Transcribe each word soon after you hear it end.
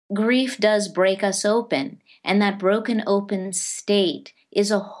grief does break us open, and that broken open state is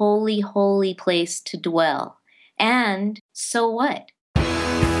a holy, holy place to dwell. And so what?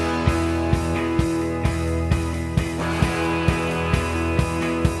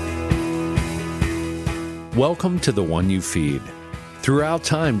 Welcome to The One You Feed. Throughout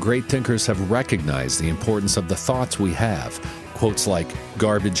time, great thinkers have recognized the importance of the thoughts we have. Quotes like,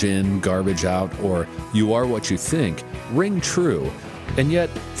 garbage in, garbage out, or you are what you think, ring true. And yet,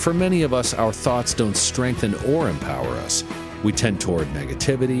 for many of us, our thoughts don't strengthen or empower us. We tend toward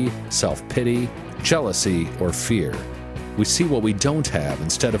negativity, self-pity, jealousy, or fear. We see what we don't have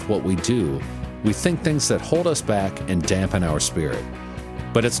instead of what we do. We think things that hold us back and dampen our spirit.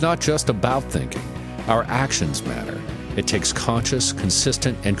 But it's not just about thinking. Our actions matter. It takes conscious,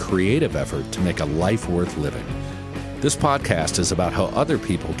 consistent, and creative effort to make a life worth living. This podcast is about how other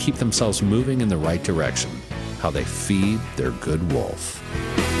people keep themselves moving in the right direction, how they feed their good wolf.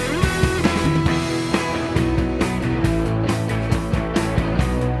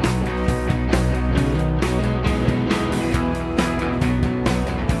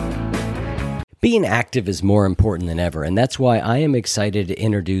 Being active is more important than ever, and that's why I am excited to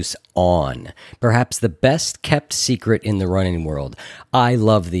introduce On, perhaps the best kept secret in the running world. I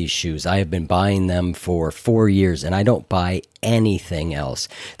love these shoes. I have been buying them for 4 years, and I don't buy anything else.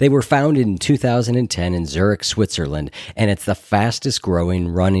 They were founded in 2010 in Zurich, Switzerland, and it's the fastest growing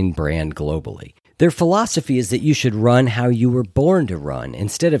running brand globally. Their philosophy is that you should run how you were born to run.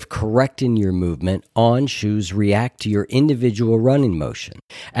 Instead of correcting your movement, On shoes react to your individual running motion.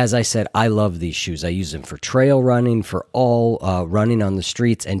 As I said, I love these shoes. I use them for trail running, for all running on the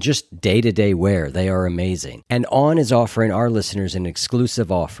streets, and just day-to-day wear. They are amazing. And On is offering our listeners an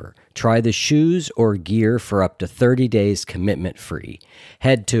exclusive offer. Try the shoes or gear for up to 30 days commitment-free.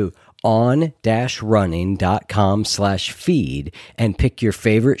 Head to on-running.com/feed and pick your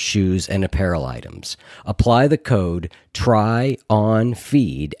favorite shoes and apparel items. Apply the code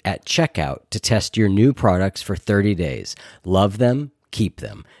TRYONFEED at checkout to test your new products for 30 days. Love them, keep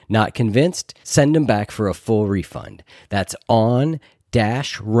them. Not convinced? Send them back for a full refund. That's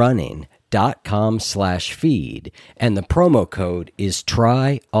on-running.com/feed and the promo code is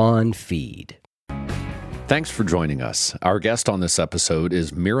TRYONFEED. Thanks for joining us. Our guest on this episode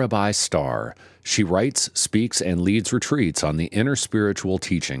is Mirabai Starr. She writes, speaks, and leads retreats on the inner spiritual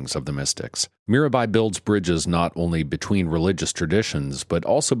teachings of the mystics. Mirabai builds bridges not only between religious traditions, but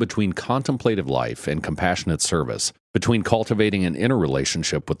also between contemplative life and compassionate service, between cultivating an inner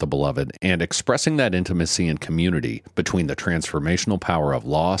relationship with the beloved and expressing that intimacy and community between the transformational power of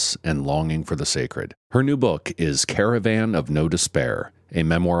loss and longing for the sacred. Her new book is Caravan of No Despair, a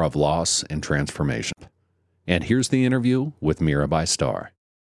memoir of loss and transformation. And here's the interview with Mirabai Starr.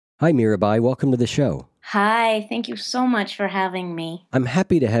 Hi, Mirabai. Welcome to the show. Hi, thank you so much for having me. I'm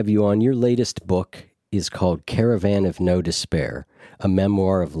happy to have you on. Your latest book is called Caravan of No Despair, a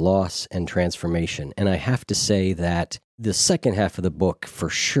memoir of loss and transformation. And I have to say that the second half of the book for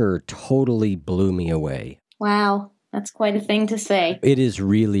sure totally blew me away. Wow, that's quite a thing to say. It is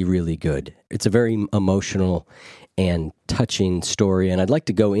really, really good. It's a very emotional and touching story, and I'd like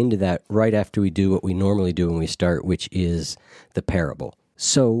to go into that right after we do what we normally do when we start, which is the parable.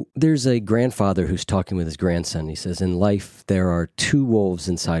 So there's a grandfather who's talking with his grandson. He says, in life, there are two wolves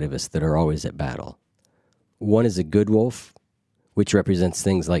inside of us that are always at battle. One is a good wolf, which represents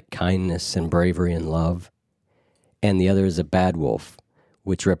things like kindness and bravery and love, and the other is a bad wolf,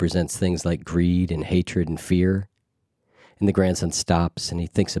 which represents things like greed and hatred and fear. And the grandson stops and he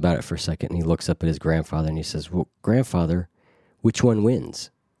thinks about it for a second and he looks up at his grandfather and he says, well, grandfather, which one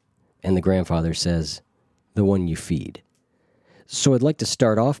wins? And the grandfather says, the one you feed. So I'd like to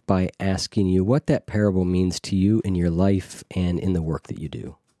start off by asking you what that parable means to you in your life and in the work that you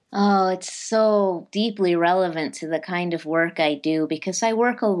do. Oh, it's so deeply relevant to the kind of work I do because I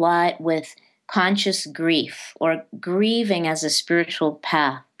work a lot with conscious grief or grieving as a spiritual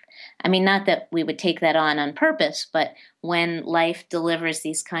path. I mean, not that we would take that on purpose, but when life delivers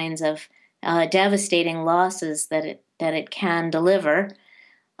these kinds of devastating losses that it can deliver,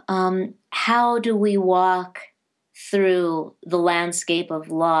 how do we walk through the landscape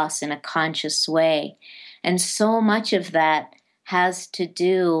of loss in a conscious way? And so much of that has to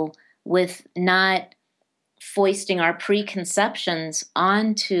do with not foisting our preconceptions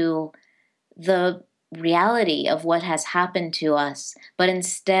onto the reality of what has happened to us, but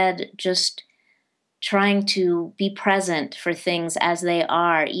instead just trying to be present for things as they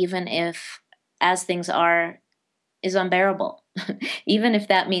are, even if as things are is unbearable, even if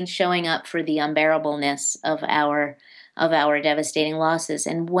that means showing up for the unbearableness of our devastating losses.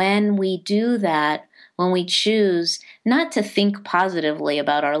 And when we do that, when we choose not to think positively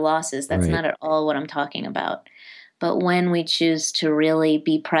about our losses. That's Right. not at all what I'm talking about. But when we choose to really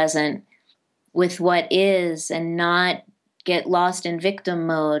be present with what is and not get lost in victim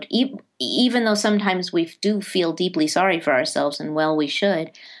mode, even though sometimes we do feel deeply sorry for ourselves, and well, we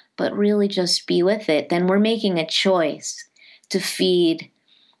should, but really just be with it, then we're making a choice to feed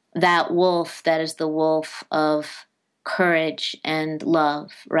that wolf that is the wolf of courage and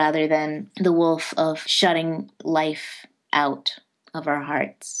love rather than the wolf of shutting life out of our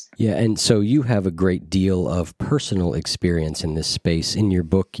hearts. Yeah, and so you have a great deal of personal experience in this space. In your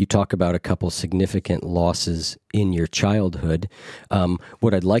book, you talk about a couple significant losses in your childhood.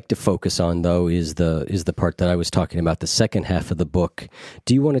 What I'd like to focus on, though, is the part that I was talking about, the second half of the book.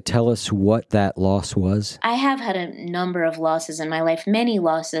 Do you want to tell us what that loss was? I have had a number of losses in my life, many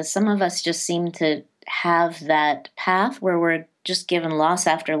losses. Some of us just seem to have that path where we're just given loss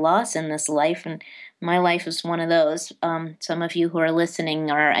after loss in this life, and my life is one of those. Some of you who are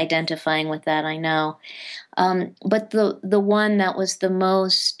listening are identifying with that, I know. But the one that was the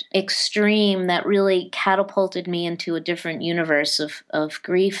most extreme, that really catapulted me into a different universe of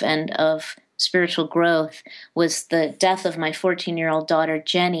grief and of spiritual growth, was the death of my 14-year-old daughter,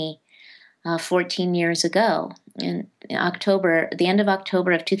 Jenny, 14 years ago. In October, the end of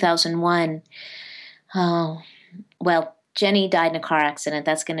October of 2001. Well, Jenny died in a car accident.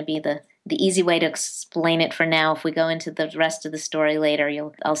 That's going to be the easy way to explain it for now. If we go into the rest of the story later,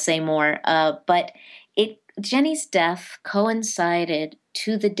 I'll say more. But Jenny's death coincided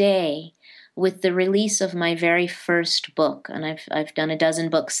to the day with the release of my very first book, and I've done a dozen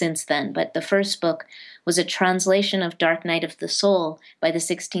books since then. But the first book was a translation of Dark Night of the Soul by the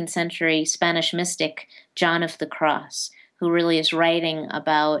 16th century Spanish mystic John of the Cross, who really is writing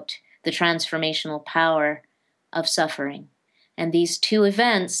about the transformational power of suffering. And these two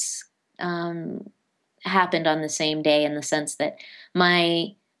events happened on the same day, in the sense that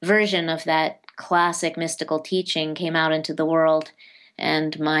my version of that classic mystical teaching came out into the world,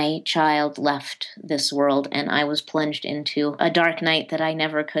 and my child left this world, and I was plunged into a dark night that I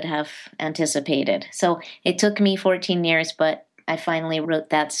never could have anticipated. So it took me 14 years, but I finally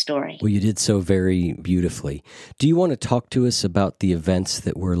wrote that story. Well, you did so very beautifully. Do you want to talk to us about the events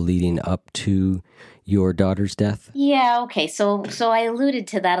that were leading up to your daughter's death? Yeah, okay. So I alluded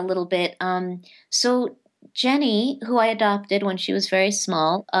to that a little bit. So Jenny, who I adopted when she was very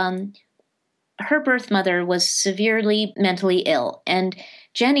small, her birth mother was severely mentally ill, and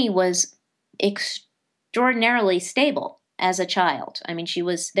Jenny was extraordinarily stable as a child. I mean,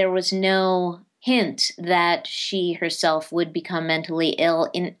 there was no hint that she herself would become mentally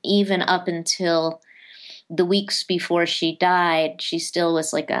ill, even up until the weeks before she died. She still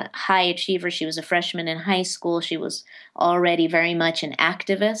was like a high achiever. She was a freshman in high school. She was already very much an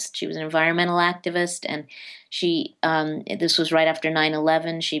activist. She was an environmental activist, and this was right after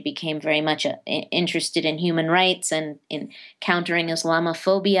 9/11. She became very much interested in human rights and in countering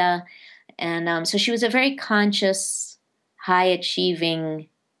Islamophobia. And so she was a very conscious, high-achieving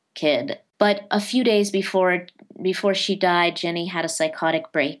kid. But a few days before she died, Jenny had a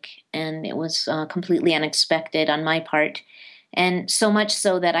psychotic break, and it was completely unexpected on my part, and so much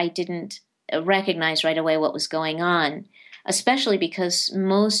so that I didn't recognize right away what was going on, especially because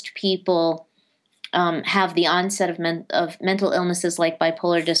most people have the onset of mental illnesses like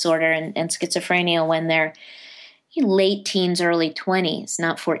bipolar disorder and schizophrenia when they're late teens, early 20s,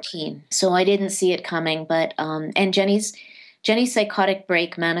 not 14. So I didn't see it coming, but and Jenny's psychotic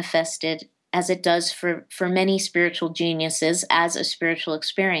break manifested, as it does for many spiritual geniuses, as a spiritual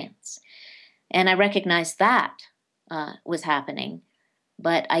experience. And I recognized that was happening,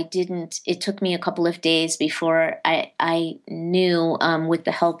 but I didn't. It took me a couple of days before I knew, with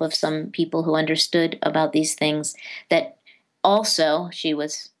the help of some people who understood about these things, that also she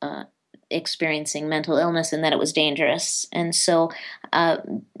was experiencing mental illness and that it was dangerous. And so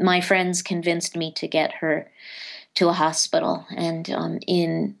my friends convinced me to get her to a hospital, and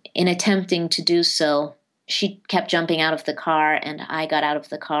in attempting to do so, she kept jumping out of the car, and I got out of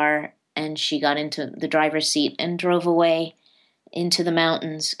the car, and she got into the driver's seat and drove away into the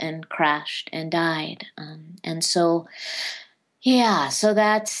mountains and crashed and died. And so, yeah, so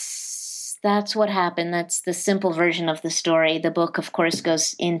that's what happened. That's the simple version of the story. The book, of course,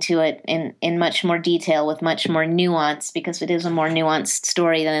 goes into it in much more detail, with much more nuance, because it is a more nuanced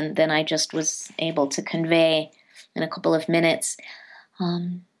story than I just was able to convey in a couple of minutes.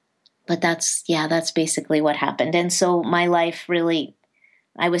 But that's basically what happened. And so my life really,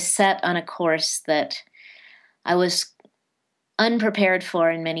 I was set on a course that I was unprepared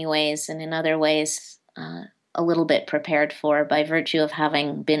for in many ways, and in other ways, a little bit prepared for by virtue of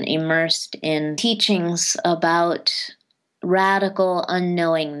having been immersed in teachings about radical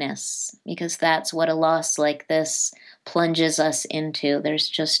unknowingness, because that's what a loss like this plunges us into. There's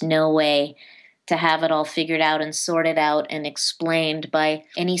just no way to have it all figured out and sorted out and explained by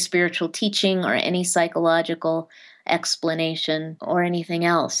any spiritual teaching or any psychological explanation or anything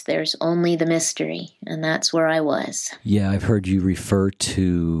else. There's only the mystery, and that's where I was. Yeah, I've heard you refer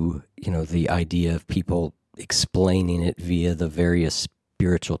to, the idea of people explaining it via the various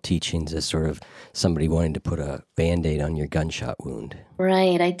spiritual teachings as sort of somebody wanting to put a Band-Aid on your gunshot wound.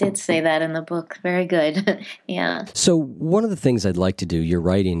 Right, I did say that in the book. Very good. Yeah. So one of the things I'd like to do, your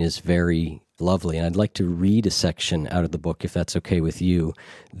writing is very lovely, and I'd like to read a section out of the book, if that's okay with you,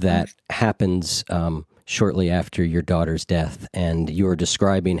 that happens shortly after your daughter's death. And you were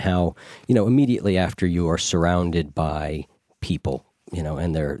describing how, immediately after you are surrounded by people,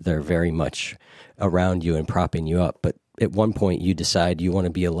 and they're very much around you and propping you up. But at one point you decide you want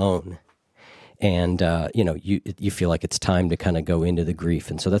to be alone. And, you feel like it's time to kind of go into the grief.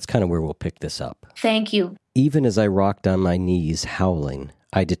 And so that's kind of where we'll pick this up. Thank you. Even as I rocked on my knees, howling,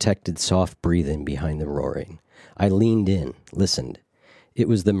 I detected soft breathing behind the roaring. I leaned in, listened. It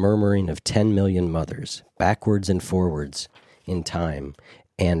was the murmuring of 10 million mothers, backwards and forwards in time,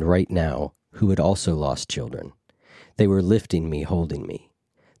 and right now, who had also lost children. They were lifting me, holding me.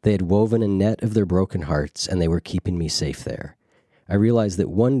 They had woven a net of their broken hearts, and they were keeping me safe there. I realized that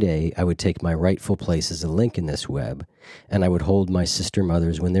one day I would take my rightful place as a link in this web, and I would hold my sister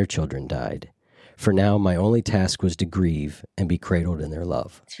mothers when their children died. For now, my only task was to grieve and be cradled in their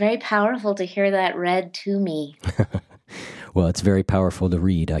love. It's very powerful to hear that read to me. Well, it's very powerful to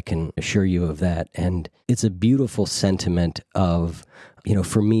read, I can assure you of that. And it's a beautiful sentiment of,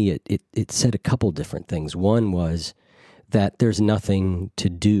 for me, it said a couple different things. One was that there's nothing to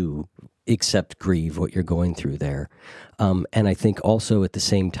do except grieve what you're going through there. And I think also at the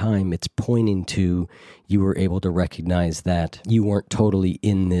same time, it's pointing to you were able to recognize that you weren't totally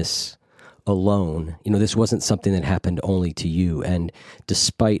in this alone. This wasn't something that happened only to you. And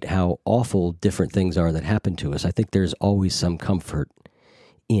despite how awful different things are that happen to us, I think there's always some comfort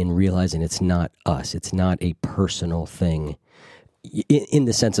in realizing it's not us. It's not a personal thing in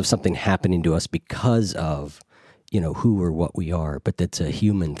the sense of something happening to us because of, who or what we are, but that's a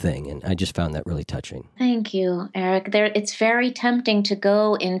human thing. And I just found that really touching. Thank you, Eric. It's very tempting to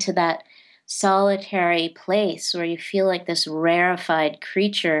go into that solitary place where you feel like this rarefied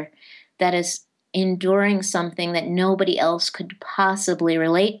creature that is enduring something that nobody else could possibly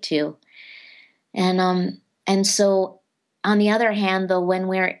relate to. And so, on the other hand, though, when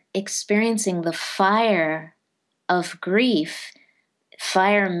we're experiencing the fire of grief,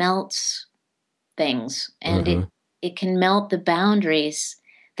 fire melts things, and it can melt the boundaries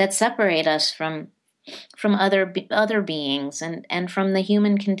that separate us from other beings and from the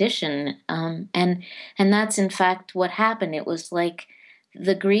human condition. And that's in fact what happened. It was like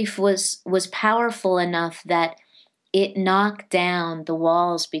the grief was powerful enough that it knocked down the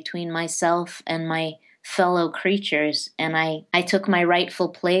walls between myself and my fellow creatures, and I took my rightful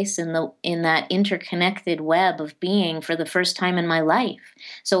place in that interconnected web of being for the first time in my life.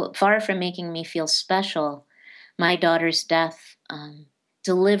 So far from making me feel special, my daughter's death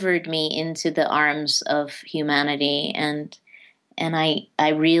delivered me into the arms of humanity, and I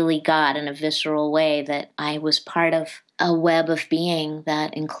really got in a visceral way that I was part of a web of being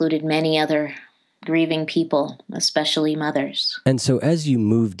that included many other grieving people, especially mothers. And so as you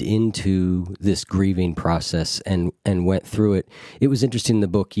moved into this grieving process and went through it, it was interesting in the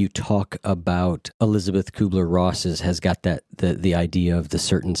book you talk about Elizabeth Kubler-Ross's has got that the idea of the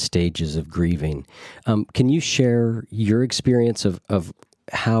certain stages of grieving. Can you share your experience of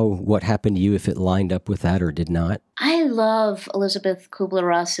what happened to you, if it lined up with that or did not? I love Elizabeth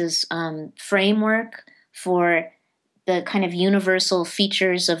Kubler-Ross's framework for the kind of universal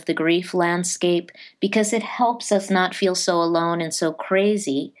features of the grief landscape, because it helps us not feel so alone and so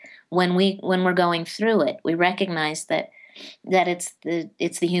crazy when we're going through it. We recognize that it's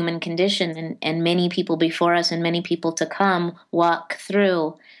the human condition, and many people before us and many people to come walk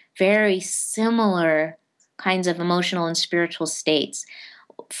through very similar kinds of emotional and spiritual states.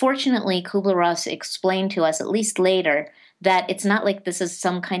 Fortunately, Kubler-Ross explained to us, at least later, that it's not like this is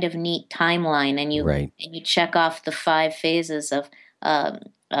some kind of neat timeline and you check off the 5 phases of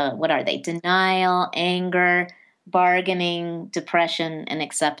what are they? Denial, anger, bargaining, depression, and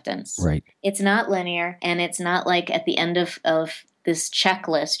acceptance. Right. It's not linear, and it's not like at the end of this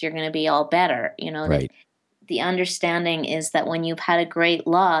checklist you're going to be all better. Right. The understanding is that when you've had a great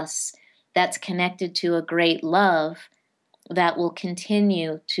loss that's connected to a great love that will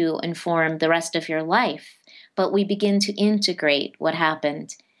continue to inform the rest of your life. but we begin to integrate what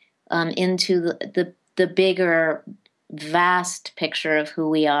happened into the bigger, vast picture of who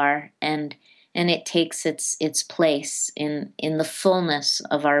we are, and it takes its place in the fullness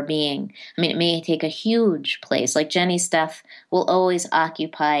of our being. I mean, it may take a huge place. Like Jenny's death will always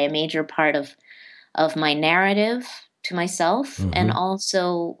occupy a major part of my narrative to myself, and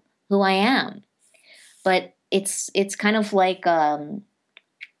also who I am. But it's kind of like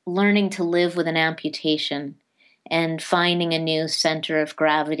learning to live with an amputation and finding a new center of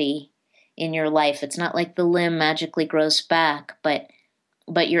gravity in your life. It's not like the limb magically grows back, but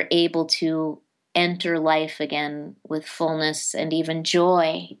you're able to enter life again with fullness and even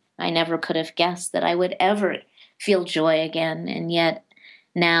joy. I never could have guessed that I would ever feel joy again, and yet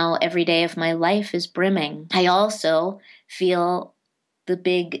now every day of my life is brimming. I also feel the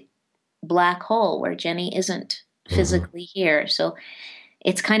big black hole where Jenny isn't physically here. So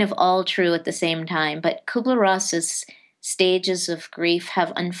it's kind of all true at the same time. But Kubler-Ross's stages of grief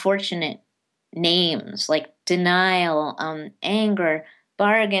have unfortunate names like denial, anger,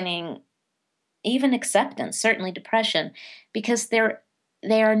 bargaining, even acceptance, certainly depression, because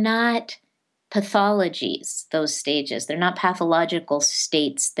they are not pathologies, those stages. They're not pathological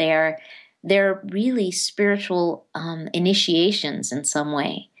states. They're really spiritual initiations in some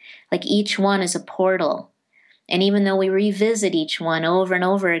way. Like each one is a portal. And even though we revisit each one over and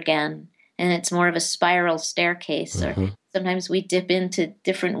over again, and it's more of a spiral staircase, or sometimes we dip into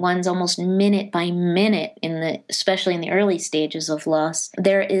different ones almost minute by minute, especially in the early stages of loss,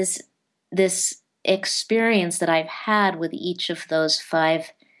 there is this experience that I've had with each of those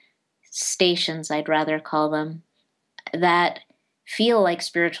 5 stations, I'd rather call them, that feel like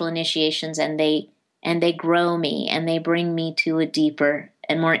spiritual initiations, and they grow me, and they bring me to a deeper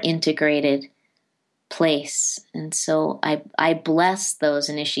and more integrated place. And so I bless those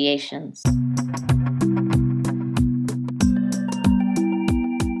initiations.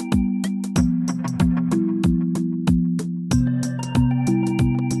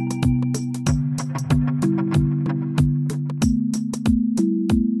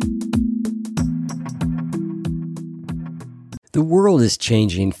 The world is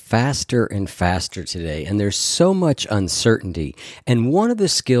changing faster and faster today, and there's so much uncertainty. And one of the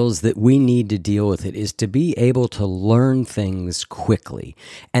skills that we need to deal with it is to be able to learn things quickly.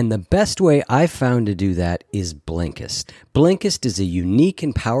 And the best way I've found to do that is Blinkist. Blinkist is a unique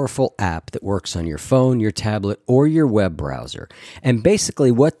and powerful app that works on your phone, your tablet, or your web browser. And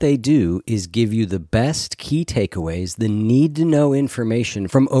basically what they do is give you the best key takeaways, the need-to-know information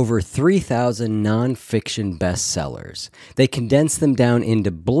from over 3,000 nonfiction bestsellers. They condense them down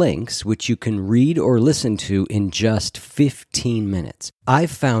into blinks, which you can read or listen to in just 15 minutes.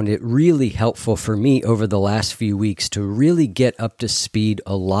 I've found it really helpful for me over the last few weeks to really get up to speed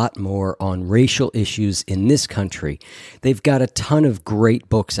a lot more on racial issues in this country. They've got a ton of great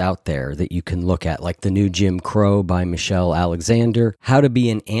books out there that you can look at, like The New Jim Crow by Michelle Alexander, How to Be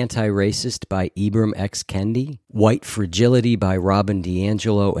an Anti-Racist by Ibram X. Kendi, White Fragility by Robin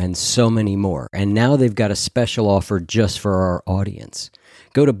DiAngelo, and so many more. And now they've got a special offer just for our audience.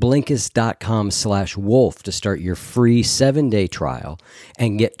 Go to Blinkist.com/wolf to start your free 7-day trial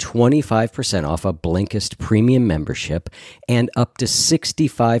and get 25% off a Blinkist premium membership and up to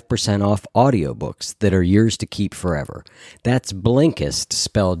 65% off audiobooks that are yours to keep forever. That's Blinkist,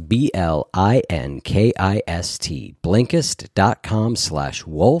 spelled Blinkist,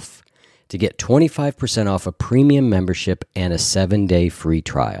 Blinkist.com/wolf to get 25% off a premium membership and a 7-day free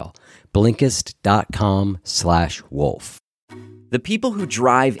trial. Blinkist.com/wolf. The people who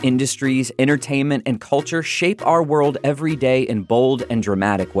drive industries, entertainment, and culture shape our world every day in bold and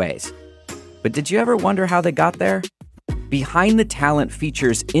dramatic ways. But did you ever wonder how they got there? Behind the Talent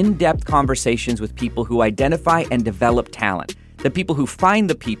features in-depth conversations with people who identify and develop talent, the people who find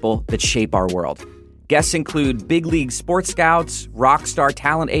the people that shape our world. Guests include big league sports scouts, rock star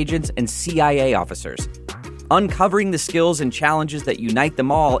talent agents, and CIA officers. Uncovering the skills and challenges that unite them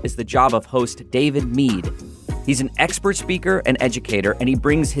all is the job of host David Mead. He's an expert speaker and educator, and he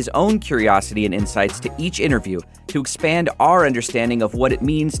brings his own curiosity and insights to each interview to expand our understanding of what it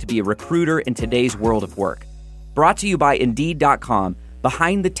means to be a recruiter in today's world of work. Brought to you by Indeed.com,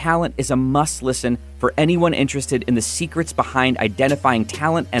 Behind the Talent is a must-listen for anyone interested in the secrets behind identifying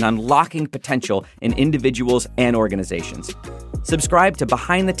talent and unlocking potential in individuals and organizations. Subscribe to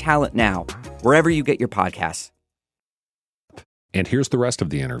Behind the Talent now, wherever you get your podcasts. And here's the rest of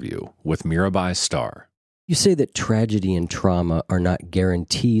the interview with Mirabai Starr. You say that tragedy and trauma are not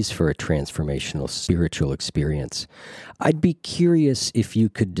guarantees for a transformational spiritual experience. I'd be curious if you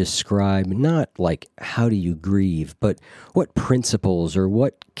could describe not like how do you grieve, but what principles or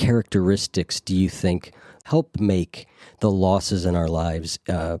what characteristics do you think help make the losses in our lives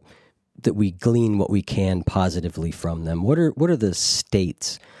that we glean what we can positively from them? What are the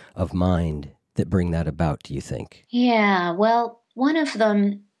states of mind that bring that about, do you think? Yeah, well, one of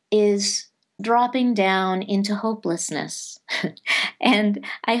them is dropping down into hopelessness. And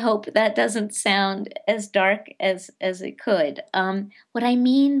I hope that doesn't sound as dark as it could. What I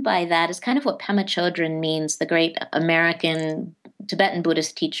mean by that is kind of what Pema Chodron means, the great American Tibetan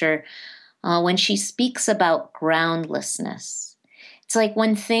Buddhist teacher, when she speaks about groundlessness. It's like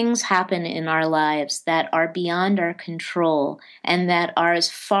when things happen in our lives that are beyond our control and that are as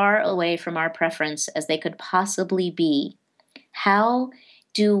far away from our preference as they could possibly be. How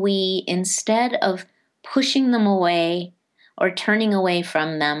do we, instead of pushing them away or turning away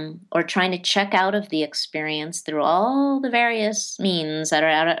from them or trying to check out of the experience through all the various means that are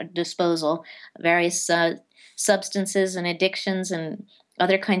at our disposal, various substances and addictions and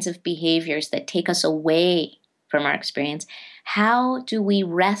other kinds of behaviors that take us away from our experience, how do we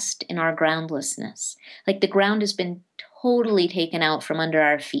rest in our groundlessness? Like the ground has been totally taken out from under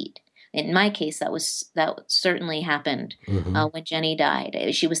our feet. In my case, that certainly happened when Jenny died.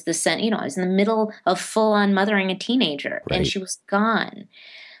 She was I was in the middle of full-on mothering a teenager, Right. and she was gone.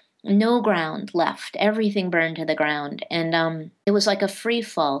 No ground left. Everything burned to the ground, and it was like a free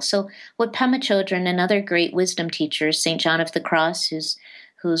fall. So, what Pema Chodron and other great wisdom teachers, Saint John of the Cross,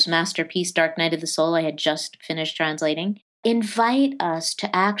 whose masterpiece Dark Night of the Soul I had just finished translating, invite us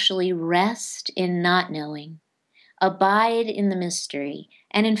to actually rest in not knowing, abide in the mystery,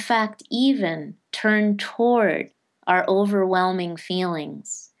 and in fact, even turn toward our overwhelming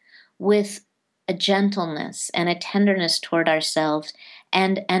feelings with a gentleness and a tenderness toward ourselves,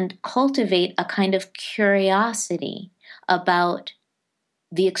 and cultivate a kind of curiosity about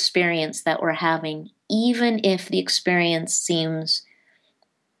the experience that we're having, even if the experience seems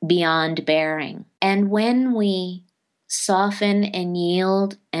beyond bearing. And when we soften and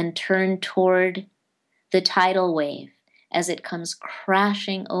yield and turn toward the tidal wave as it comes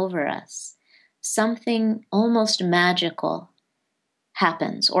crashing over us, something almost magical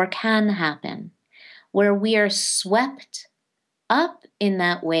happens or can happen, where we are swept up in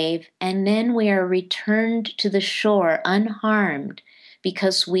that wave and then we are returned to the shore unharmed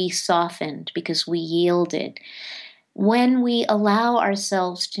because we softened, because we yielded. When we allow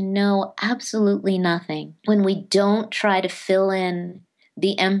ourselves to know absolutely nothing, when we don't try to fill in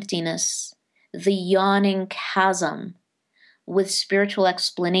the emptiness, the yawning chasm with spiritual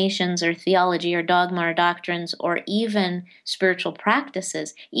explanations or theology or dogma or doctrines or even spiritual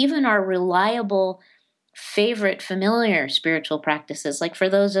practices, even our reliable, favorite, familiar spiritual practices, like for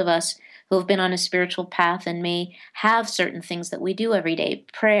those of us who have been on a spiritual path and may have certain things that we do every day,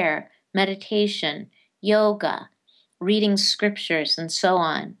 prayer, meditation, yoga, reading scriptures, and so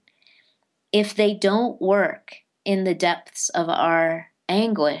on. If they don't work in the depths of our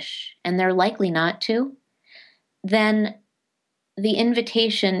anguish, and they're likely not to, then the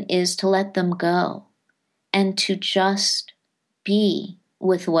invitation is to let them go and to just be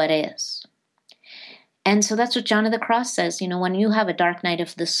with what is. And so that's what John of the Cross says. When you have a dark night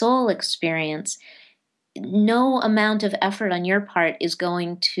of the soul experience, no amount of effort on your part is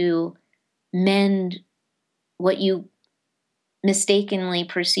going to mend what you mistakenly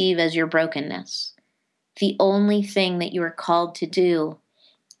perceive as your brokenness. The only thing that you are called to do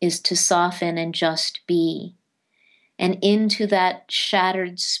is to soften and just be. And into that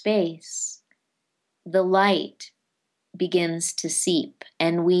shattered space, the light begins to seep.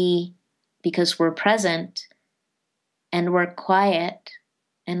 And we, because we're present and we're quiet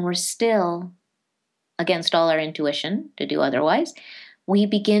and we're still, against all our intuition to do otherwise, we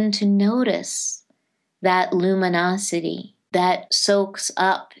begin to notice that luminosity that soaks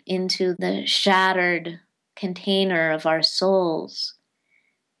up into the shattered container of our souls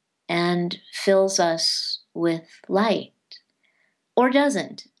and fills us with light. Or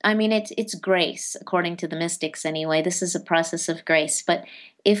doesn't. I mean, it's grace, according to the mystics anyway. This is a process of grace. But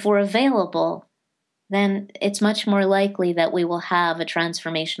if we're available, then it's much more likely that we will have a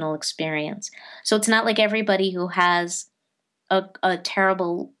transformational experience. So it's not like everybody who has a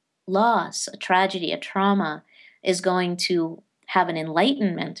terrible loss, a tragedy, a trauma, is going to have an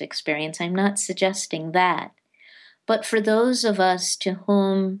enlightenment experience. I'm not suggesting that. But for those of us to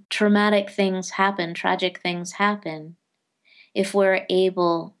whom traumatic things happen, tragic things happen, if we're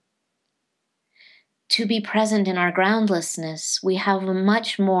able to be present in our groundlessness, we have a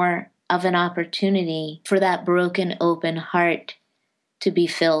much more of an opportunity for that broken, open heart to be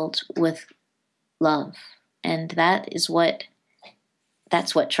filled with love. And that's what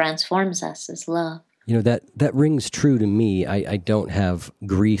transforms us, is love. You know, that rings true to me. I don't have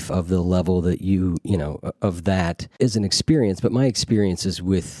grief of the level that you know, of that as an experience, but my experiences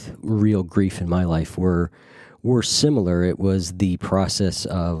with real grief in my life were similar. It was the process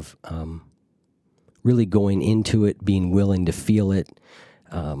of really going into it, being willing to feel it,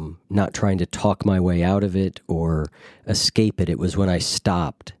 not trying to talk my way out of it or escape it. It was when I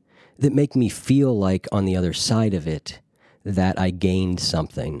stopped that made me feel like on the other side of it that I gained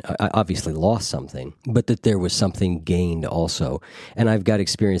something. I obviously lost something, but that there was something gained also. And I've got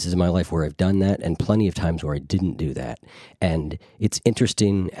experiences in my life where I've done that and plenty of times where I didn't do that. And it's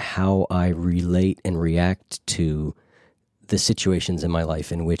interesting how I relate and react to the situations in my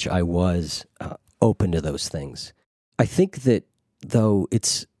life in which I was open to those things. I think that, though,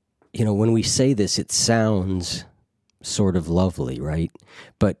 it's, you know, when we say this, it sounds sort of lovely, right?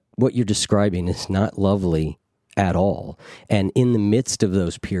 But what you're describing is not lovely at all. And in the midst of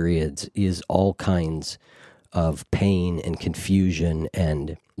those periods is all kinds of pain and confusion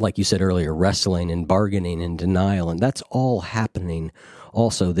and, like you said earlier, wrestling and bargaining and denial. And that's all happening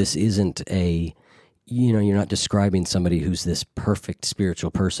also. This isn't you're not describing somebody who's this perfect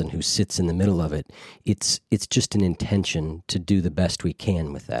spiritual person who sits in the middle of it. It's just an intention to do the best we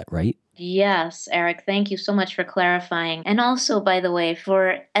can with that, right? Yes, Eric, thank you so much for clarifying. And also, by the way,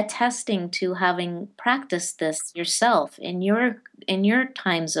 for attesting to having practiced this yourself in your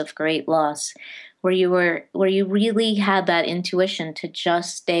times of great loss, where you really had that intuition to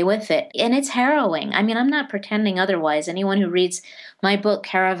just stay with it. And it's harrowing. I mean, I'm not pretending otherwise. Anyone who reads my book,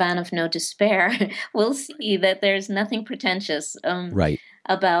 Caravan of No Despair, will see that there's nothing pretentious right.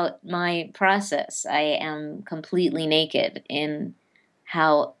 about my process. I am completely naked in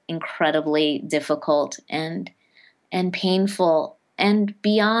how incredibly difficult and painful and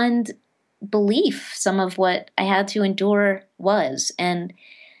beyond belief some of what I had to endure was, and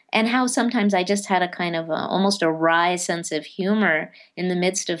how sometimes I just had a kind of almost a wry sense of humor in the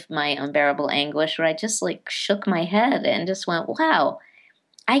midst of my unbearable anguish, where I just like shook my head and just went, wow,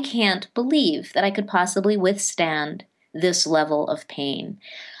 I can't believe that I could possibly withstand this level of pain.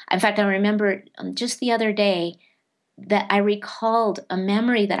 In fact, I remember just the other day that I recalled a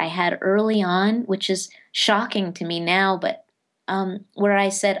memory that I had early on, which is shocking to me now, but where I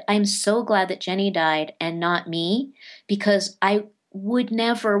said, I'm so glad that Jenny died and not me, because I would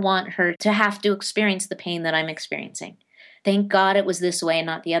never want her to have to experience the pain that I'm experiencing. Thank God it was this way and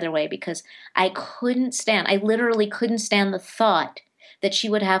not the other way, because I literally couldn't stand the thought that she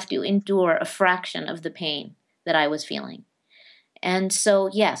would have to endure a fraction of the pain that I was feeling. And so,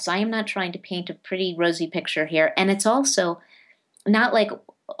 yes, I am not trying to paint a pretty rosy picture here. And it's also not like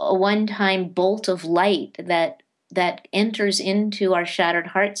a one-time bolt of light that enters into our shattered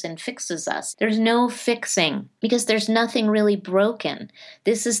hearts and fixes us. There's no fixing, because there's nothing really broken.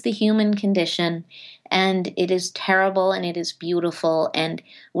 This is the human condition, and it is terrible and it is beautiful, and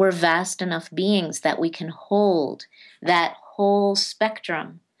we're vast enough beings that we can hold that whole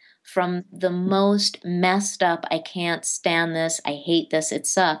spectrum, from the most messed up, I can't stand this, I hate this, it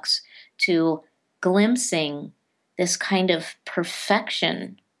sucks, to glimpsing this kind of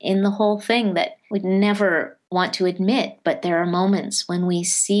perfection in the whole thing that we'd never want to admit. But there are moments when we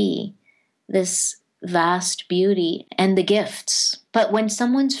see this vast beauty and the gifts. But when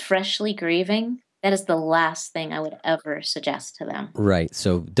someone's freshly grieving, that is the last thing I would ever suggest to them. Right.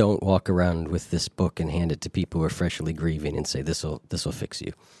 So don't walk around with this book and hand it to people who are freshly grieving and say, this'll fix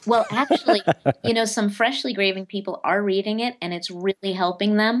you. Well, actually, some freshly grieving people are reading it, and it's really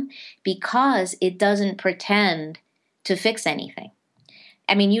helping them because it doesn't pretend to fix anything.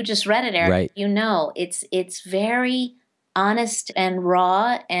 I mean, you just read it, Eric. Right. It's very honest and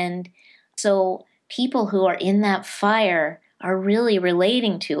raw. And so people who are in that fire are really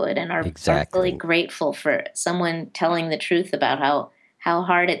relating to it and are really grateful for someone telling the truth about how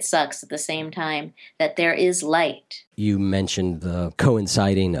hard it sucks at the same time, that there is light. You mentioned the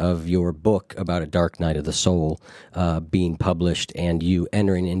coinciding of your book about a dark night of the soul being published and you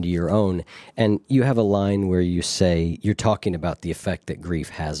entering into your own. And you have a line where you say, you're talking about the effect that grief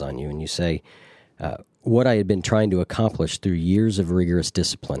has on you. And you say, what I had been trying to accomplish through years of rigorous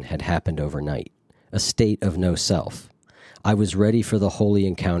discipline had happened overnight, a state of no self. I was ready for the holy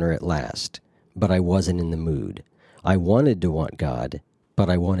encounter at last, but I wasn't in the mood. I wanted to want God, but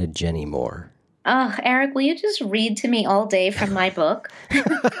I wanted Jenny more. Oh, Eric, will you just read to me all day from my book?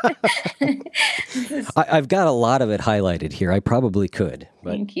 I've got a lot of it highlighted here. I probably could.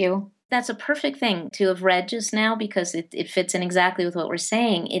 But Thank you. that's a perfect thing to have read just now because it fits in exactly with what we're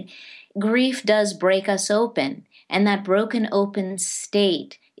saying. Grief does break us open, and that broken open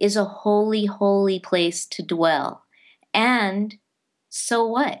state is a holy, holy place to dwell. And so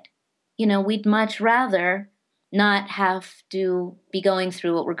what? We'd much rather not have to be going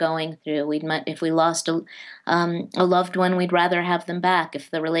through what we're going through. If we lost a loved one, we'd rather have them back.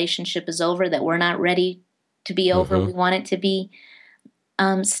 If the relationship is over, that we're not ready to be over, we want it to be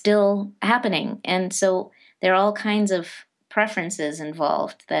still happening. And so there are all kinds of preferences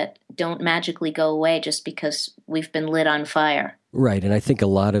involved that don't magically go away just because we've been lit on fire. Right, and I think a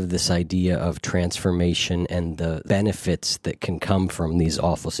lot of this idea of transformation and the benefits that can come from these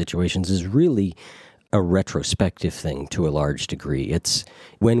awful situations is really a retrospective thing to a large degree. It's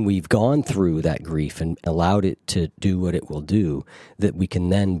when we've gone through that grief and allowed it to do what it will do that we can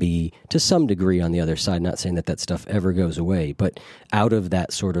then be, to some degree, on the other side, not saying that that stuff ever goes away, but out of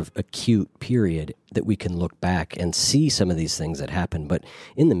that sort of acute period that we can look back and see some of these things that happen. But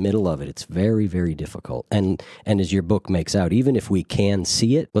in the middle of it, it's very, very difficult. And as your book makes out, even if we can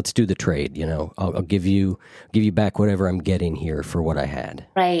see it, let's do the trade. I'll give you back whatever I'm getting here for what I had.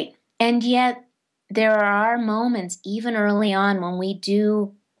 Right. And yet, there are moments, even early on, when we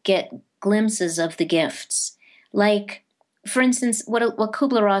do get glimpses of the gifts. Like, for instance, what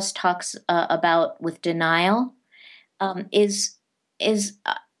Kubler-Ross talks about with denial is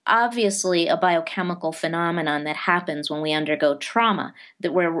obviously a biochemical phenomenon that happens when we undergo trauma,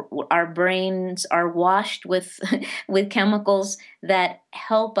 that where our brains are washed with with chemicals that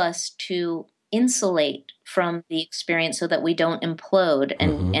help us to insulate from the experience so that we don't implode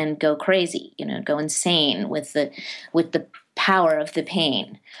and go crazy, go insane with the power of the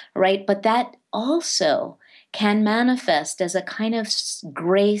pain, right? But that also can manifest as a kind of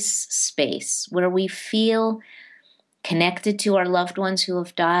grace space where we feel connected to our loved ones who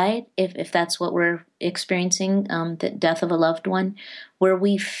have died, if that's what we're experiencing, the death of a loved one, where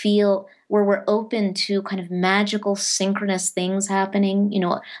we're open to kind of magical synchronous things happening,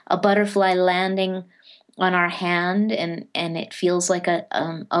 a butterfly landing on our hand and it feels like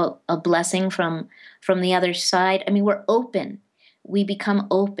a blessing from the other side. I mean, we're open. We become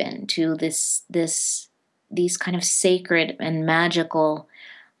open to these kind of sacred and magical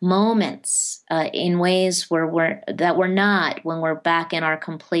moments in ways where we're not when we're back in our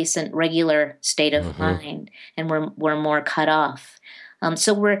complacent regular state of mind and we're more cut off.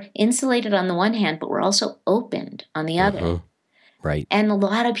 So we're insulated on the one hand, but we're also opened on the other. Right. And a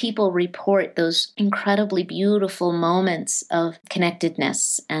lot of people report those incredibly beautiful moments of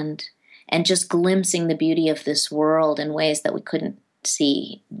connectedness and just glimpsing the beauty of this world in ways that we couldn't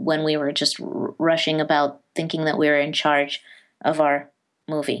see when we were just rushing about thinking that we were in charge of our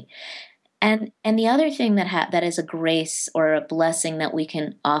movie. And the other thing that is a grace or a blessing that we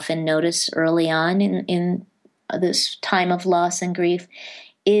can often notice early on in this time of loss and grief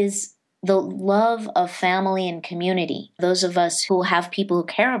is the love of family and community. Those of us who have people who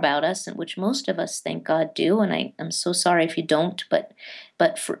care about us, and which most of us, thank God, do, and I'm so sorry if you don't,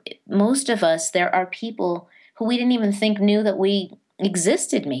 but for most of us, there are people who we didn't even think knew that we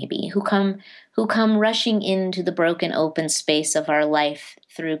existed, maybe, who come rushing into the broken open space of our life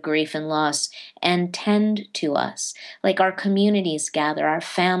through grief and loss and tend to us. Like our communities gather, our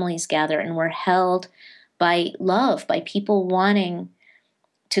families gather, and we're held by love, by people wanting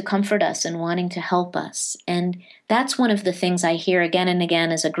to comfort us and wanting to help us. And that's one of the things I hear again and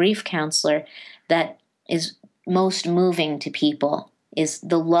again as a grief counselor that is most moving to people, is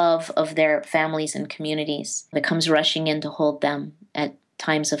the love of their families and communities that comes rushing in to hold them at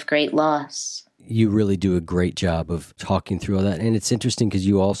times of great loss. You really do a great job of talking through all that. And it's interesting because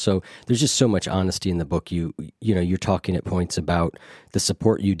you also, there's just so much honesty in the book. You're talking at points about the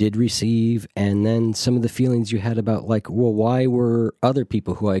support you did receive and then some of the feelings you had about like, well, why were other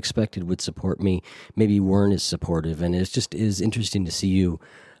people who I expected would support me maybe weren't as supportive? And it's just is interesting to see you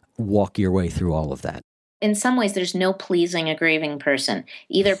walk your way through all of that. In some ways, there's no pleasing a grieving person.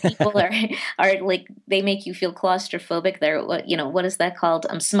 Either people are like, they make you feel claustrophobic. They're, what is that called?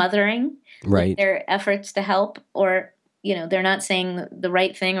 Smothering. Right. Their efforts to help, or, they're not saying the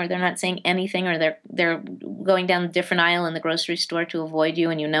right thing, or they're not saying anything, or they're going down a different aisle in the grocery store to avoid you,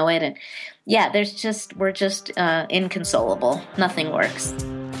 and you know it. And yeah, we're just inconsolable. Nothing works.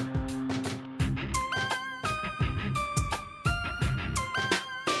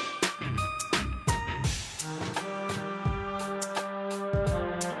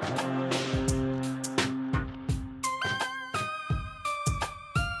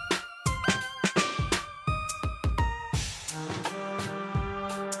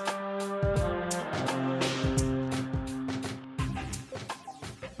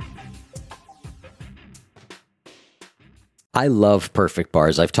 I love perfect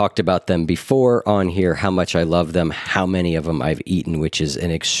bars. I've talked about them before on here, how much I love them, how many of them I've eaten, which is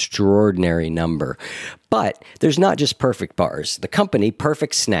an extraordinary number. But there's not just perfect bars. The company,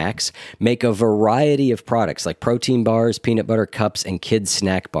 Perfect Snacks, make a variety of products like protein bars, peanut butter cups, and kids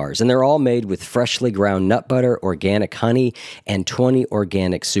snack bars. And they're all made with freshly ground nut butter, organic honey, and 20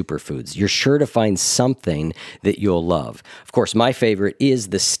 organic superfoods. You're sure to find something that you'll love. Of course, my favorite is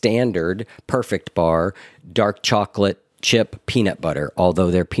the standard Perfect Bar, dark chocolate chip peanut butter,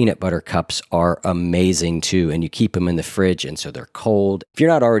 although their peanut butter cups are amazing too, and you keep them in the fridge, and so they're cold. If you're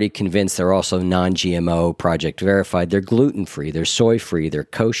not already convinced, they're also non-GMO, project verified. They're gluten-free, they're soy-free, they're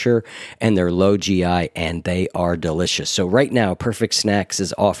kosher, and they're low GI, and they are delicious. So right now, Perfect Snacks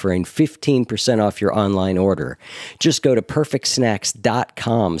is offering 15% off your online order. Just go to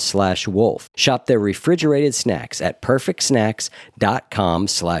perfectsnacks.com/wolf. Shop their refrigerated snacks at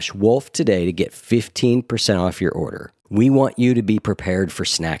perfectsnacks.com/wolf today to get 15% off your order. We want you to be prepared for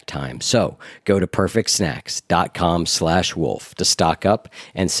snack time. So go to perfectsnacks.com/wolf to stock up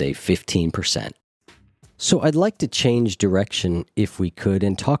and save 15%. So I'd like to change direction if we could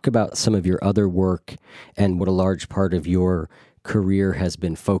and talk about some of your other work and what a large part of your career has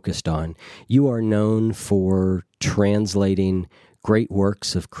been focused on. You are known for translating great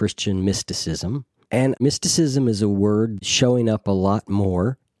works of Christian mysticism. And mysticism is a word showing up a lot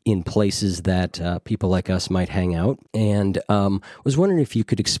more in places that people like us might hang out. And was wondering if you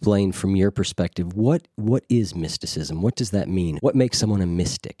could explain from your perspective, what is mysticism? What does that mean? What makes someone a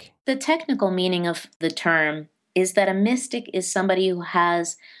mystic? The technical meaning of the term is that a mystic is somebody who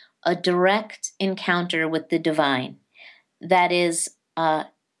has a direct encounter with the divine. That is a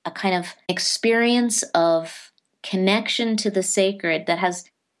kind of experience of connection to the sacred that has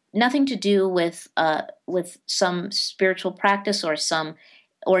nothing to do with some spiritual practice or some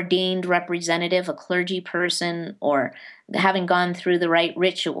ordained representative, a clergy person, or having gone through the right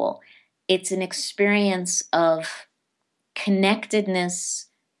ritual. It's an experience of connectedness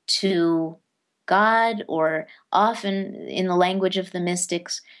to God, or often in the language of the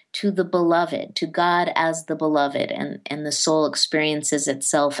mystics, to the beloved, to God as the beloved, and the soul experiences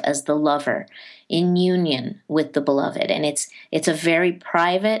itself as the lover in union with the beloved. And it's a very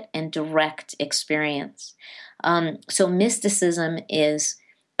private and direct experience. So mysticism is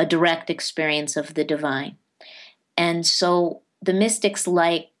a direct experience of the divine. And so the mystics,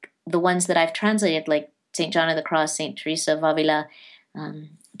 like the ones that I've translated, like St. John of the Cross, St. Teresa of Avila,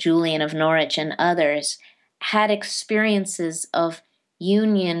 Julian of Norwich, and others, had experiences of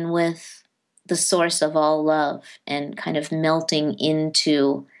union with the source of all love and kind of melting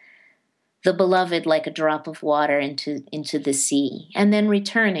into the beloved like a drop of water into the sea, and then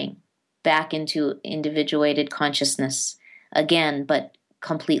returning back into individuated consciousness again, but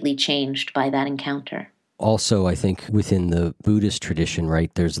completely changed by that encounter. Also, I think within the Buddhist tradition,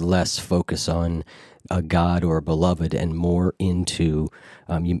 right, there's less focus on a God or a beloved and more into,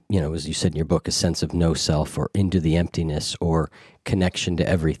 you know, as you said in your book, a sense of no self, or into the emptiness, or connection to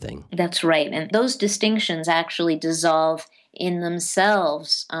everything. That's right. And those distinctions actually dissolve in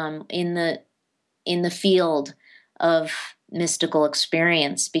themselves in the field of mystical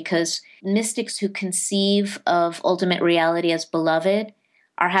experience, because mystics who conceive of ultimate reality as beloved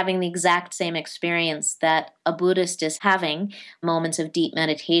are having the exact same experience that a Buddhist is having, moments of deep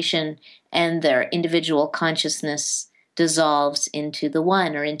meditation, and their individual consciousness dissolves into the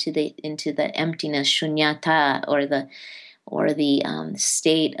one, or into the emptiness, shunyata, or the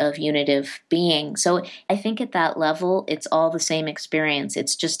state of unitive being. So I think at that level, it's all the same experience.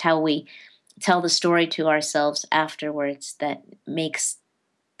 It's just how we tell the story to ourselves afterwards that makes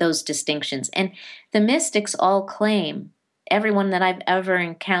those distinctions. And the mystics all claim, everyone that I've ever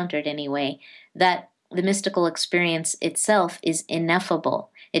encountered anyway, that the mystical experience itself is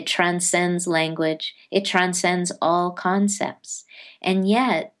ineffable. It transcends language. It transcends all concepts. And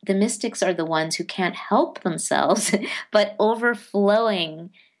yet, the mystics are the ones who can't help themselves but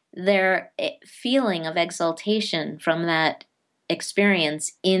overflowing their feeling of exaltation from that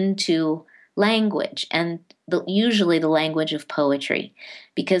experience into language, and usually the language of poetry,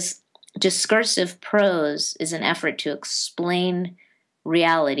 because discursive prose is an effort to explain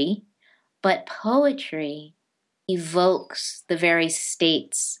reality, but poetry evokes the very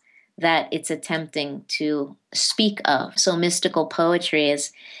states that it's attempting to speak of. So mystical poetry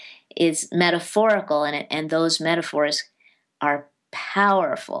is metaphorical, and those metaphors are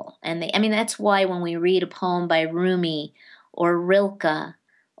powerful. And that's why when we read a poem by Rumi or Rilke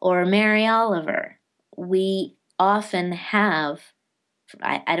or Mary Oliver, we often have,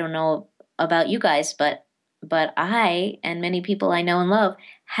 I don't know about you guys, but I and many people I know and love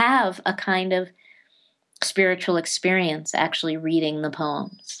have a kind of spiritual experience actually reading the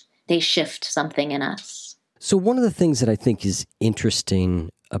poems. They shift something in us. So one of the things that I think is interesting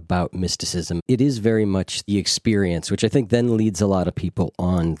about mysticism, it is very much the experience, which I think then leads a lot of people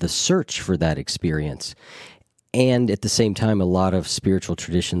on the search for that experience. And at the same time, a lot of spiritual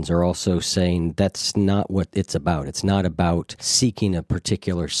traditions are also saying that's not what it's about. It's not about seeking a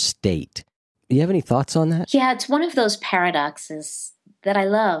particular state. Do you have any thoughts on that? Yeah, it's one of those paradoxes that I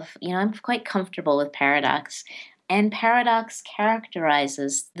love. I'm quite comfortable with paradox. And paradox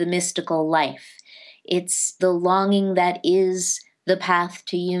characterizes the mystical life. It's the longing that is the path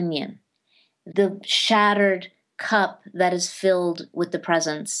to union, the shattered cup that is filled with the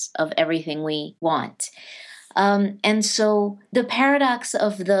presence of everything we want. And so the paradox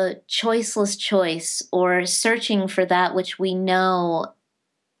of the choiceless choice, or searching for that which we know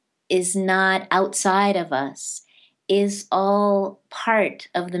is not outside of us, is all part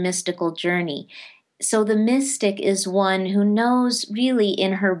of the mystical journey. So the mystic is one who knows really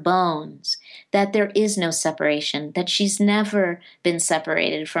in her bones that there is no separation, that she's never been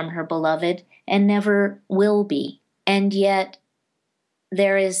separated from her beloved and never will be. And yet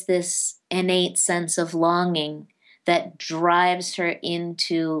there is this innate sense of longing that drives her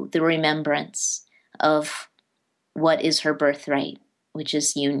into the remembrance of what is her birthright, which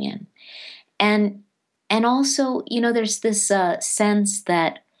is union. And also, there's this sense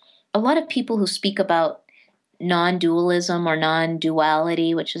that a lot of people who speak about non-dualism or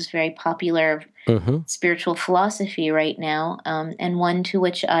non-duality, which is very popular spiritual philosophy right now, and one to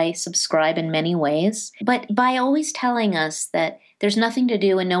which I subscribe in many ways. But by always telling us that there's nothing to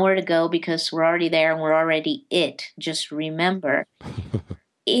do and nowhere to go because we're already there and we're already it, just remember,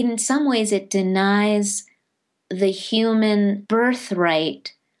 in some ways it denies the human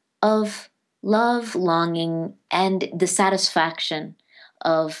birthright of love, longing, and the satisfaction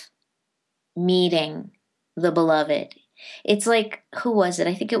of meeting the beloved. It's like, who was it?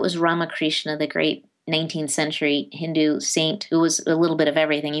 I think it was Ramakrishna, the great 19th century Hindu saint who was a little bit of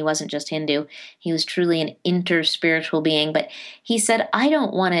everything. He wasn't just Hindu. He was truly an interspiritual being. But he said, I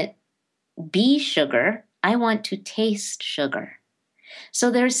don't want to be sugar. I want to taste sugar.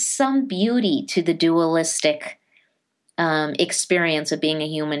 So there's some beauty to the dualistic experience of being a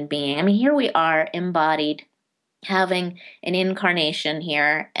human being. I mean, here we are embodied, having an incarnation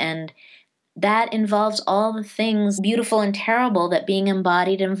here, and that involves all the things beautiful and terrible that being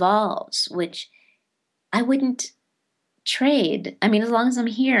embodied involves, which I wouldn't trade. I mean, as long as I'm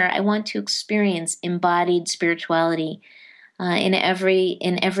here, I want to experience embodied spirituality in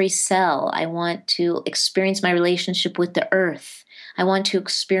every cell. I want to experience my relationship with the earth. I want to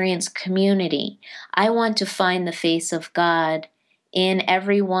experience community. I want to find the face of God in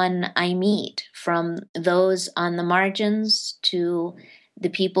everyone I meet, from those on the margins to the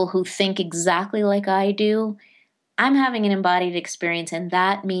people who think exactly like I do. I'm having an embodied experience, and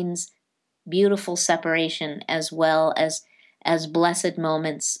that means beautiful separation as well as blessed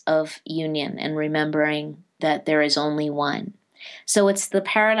moments of union and remembering that there is only one. So it's the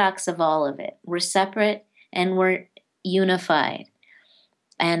paradox of all of it. We're separate and we're unified.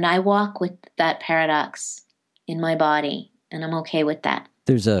 And I walk with that paradox in my body, and I'm okay with that.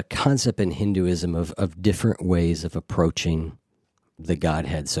 There's a concept in Hinduism of different ways of approaching the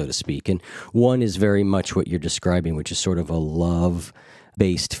Godhead, so to speak. And one is very much what you're describing, which is sort of a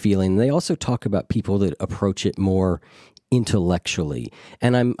love-based feeling. They also talk about people that approach it more intellectually.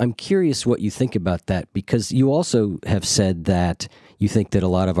 And I'm curious what you think about that, because you also have said that you think that a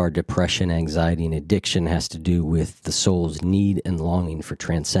lot of our depression, anxiety, and addiction has to do with the soul's need and longing for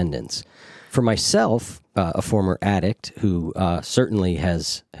transcendence. For myself, a former addict who certainly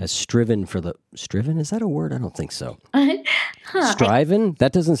has striven for the... Striven? Is that a word? I don't think so. Striven?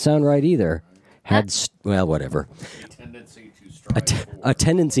 That doesn't sound right either. Well, whatever. A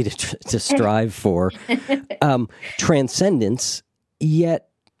tendency to strive for transcendence, yet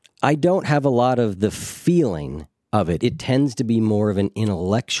I don't have a lot of the feeling of it. It tends to be more of an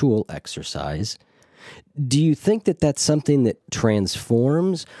intellectual exercise. Do you think that that's something that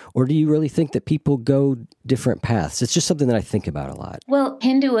transforms, or do you really think that people go different paths? It's just something that I think about a lot. Well,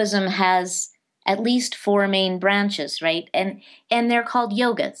 Hinduism has at least 4 main branches, right? And they're called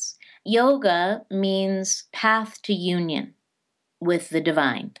yogas. Yoga means path to union with the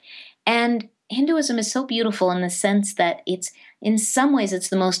divine. And Hinduism is so beautiful in the sense that in some ways it's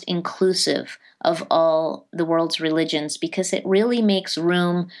the most inclusive of all the world's religions, because it really makes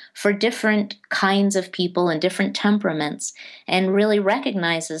room for different kinds of people and different temperaments, and really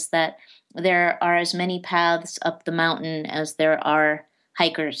recognizes that there are as many paths up the mountain as there are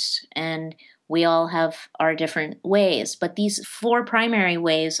hikers. And We all have our different ways. But these four primary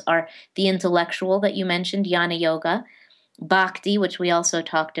ways are the intellectual that you mentioned, jnana yoga, bhakti, which we also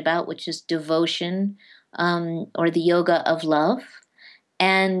talked about, which is devotion, or the yoga of love,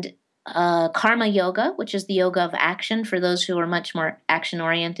 and karma yoga, which is the yoga of action for those who are much more action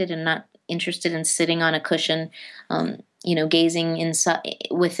oriented and not interested in sitting on a cushion, gazing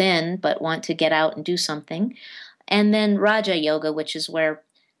within, but want to get out and do something. And then Raja Yoga, which is where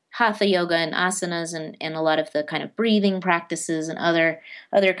Hatha Yoga and asanas and a lot of the kind of breathing practices and other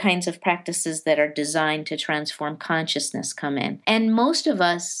kinds of practices that are designed to transform consciousness come in. And most of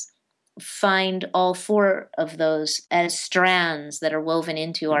us find all four of those as strands that are woven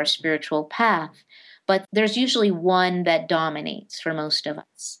into our spiritual path. But there's usually one that dominates for most of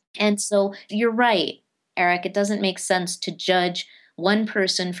us. And so you're right, Eric, it doesn't make sense to judge one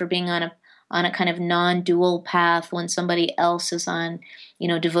person for being on a kind of non-dual path when somebody else is on,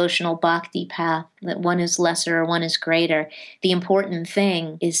 devotional bhakti path, that one is lesser or one is greater. The important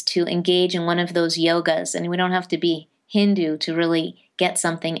thing is to engage in one of those yogas, and we don't have to be Hindu to really get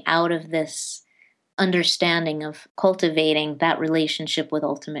something out of this understanding of cultivating that relationship with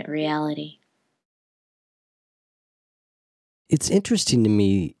ultimate reality. It's interesting to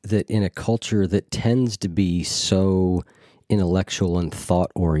me that in a culture that tends to be so intellectual and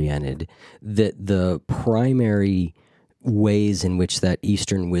thought-oriented, that the primary ways in which that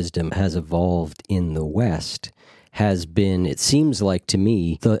Eastern wisdom has evolved in the West has been, it seems like to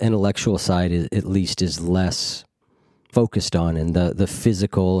me, the intellectual side at least is less focused on, and the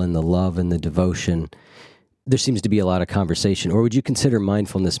physical and the love and the devotion, there seems to be a lot of conversation. Or would you consider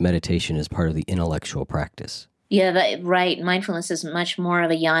mindfulness meditation as part of the intellectual practice? Yeah, right. Mindfulness is much more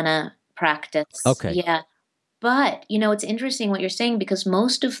of a jnana practice. Okay. Yeah. But, it's interesting what you're saying, because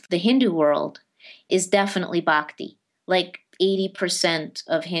most of the Hindu world is definitely bhakti. Like 80%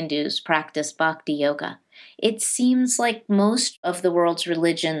 of Hindus practice bhakti yoga. It seems like most of the world's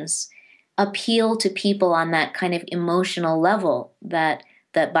religions appeal to people on that kind of emotional level that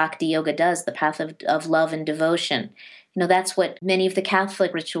bhakti yoga does, the path of love and devotion. That's what many of the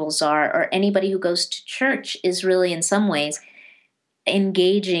Catholic rituals are, or anybody who goes to church is really in some ways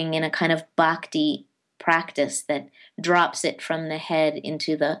engaging in a kind of bhakti practice that drops it from the head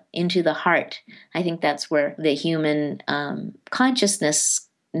into the heart. I think that's where the human consciousness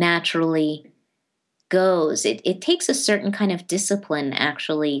naturally goes. It takes a certain kind of discipline,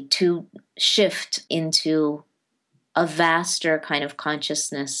 actually, to shift into a vaster kind of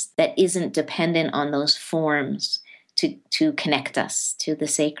consciousness that isn't dependent on those forms to connect us to the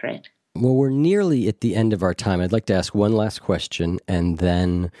sacred. Well, we're nearly at the end of our time. I'd like to ask one last question, and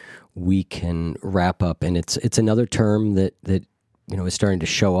then we can wrap up. And it's another term that is starting to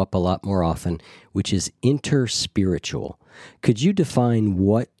show up a lot more often, which is interspiritual. Could you define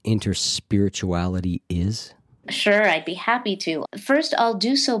what interspirituality is? Sure, I'd be happy to. First, I'll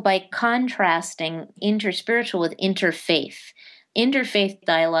do so by contrasting interspiritual with interfaith. Interfaith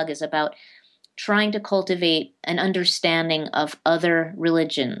dialogue is about trying to cultivate an understanding of other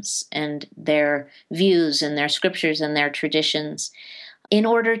religions and their views and their scriptures and their traditions in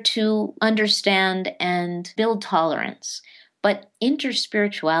order to understand and build tolerance. But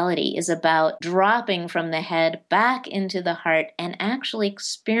interspirituality is about dropping from the head back into the heart and actually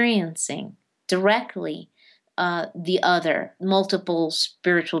experiencing directly the other, multiple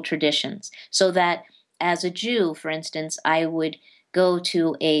spiritual traditions. So that as a Jew, for instance, I would go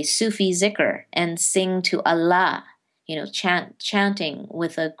to a Sufi zikr and sing to Allah, chanting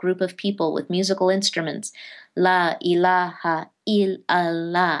with a group of people with musical instruments. La ilaha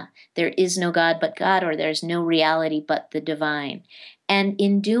illallah. There is no God but God, or there's no reality but the divine. And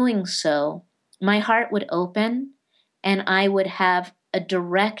in doing so, my heart would open and I would have a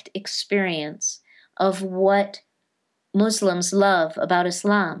direct experience of what Muslims love about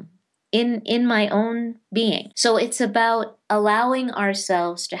Islam in my own being. So it's about allowing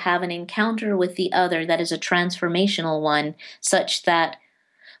ourselves to have an encounter with the other that is a transformational one, such that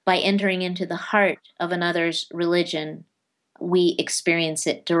by entering into the heart of another's religion, we experience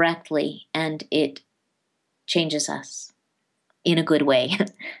it directly and it changes us in a good way.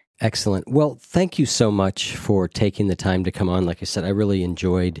 Excellent. Well, thank you so much for taking the time to come on. Like I said, I really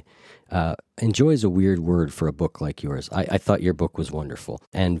enjoy is a weird word for a book like yours. I thought your book was wonderful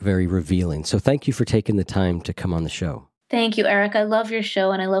and very revealing. So thank you for taking the time to come on the show. Thank you, Eric. I love your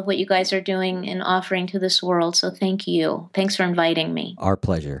show and I love what you guys are doing and offering to this world. So thank you. Thanks for inviting me. Our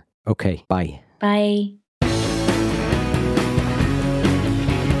pleasure. Okay, bye. Bye.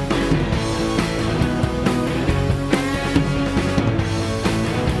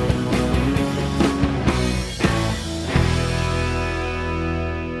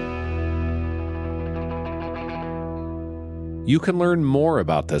 You can learn more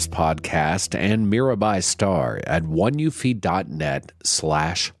about this podcast and Mirabai Starr at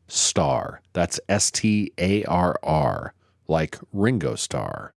oneyoufeed.net/star. That's STARR, like Ringo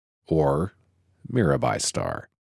Starr or Mirabai Starr.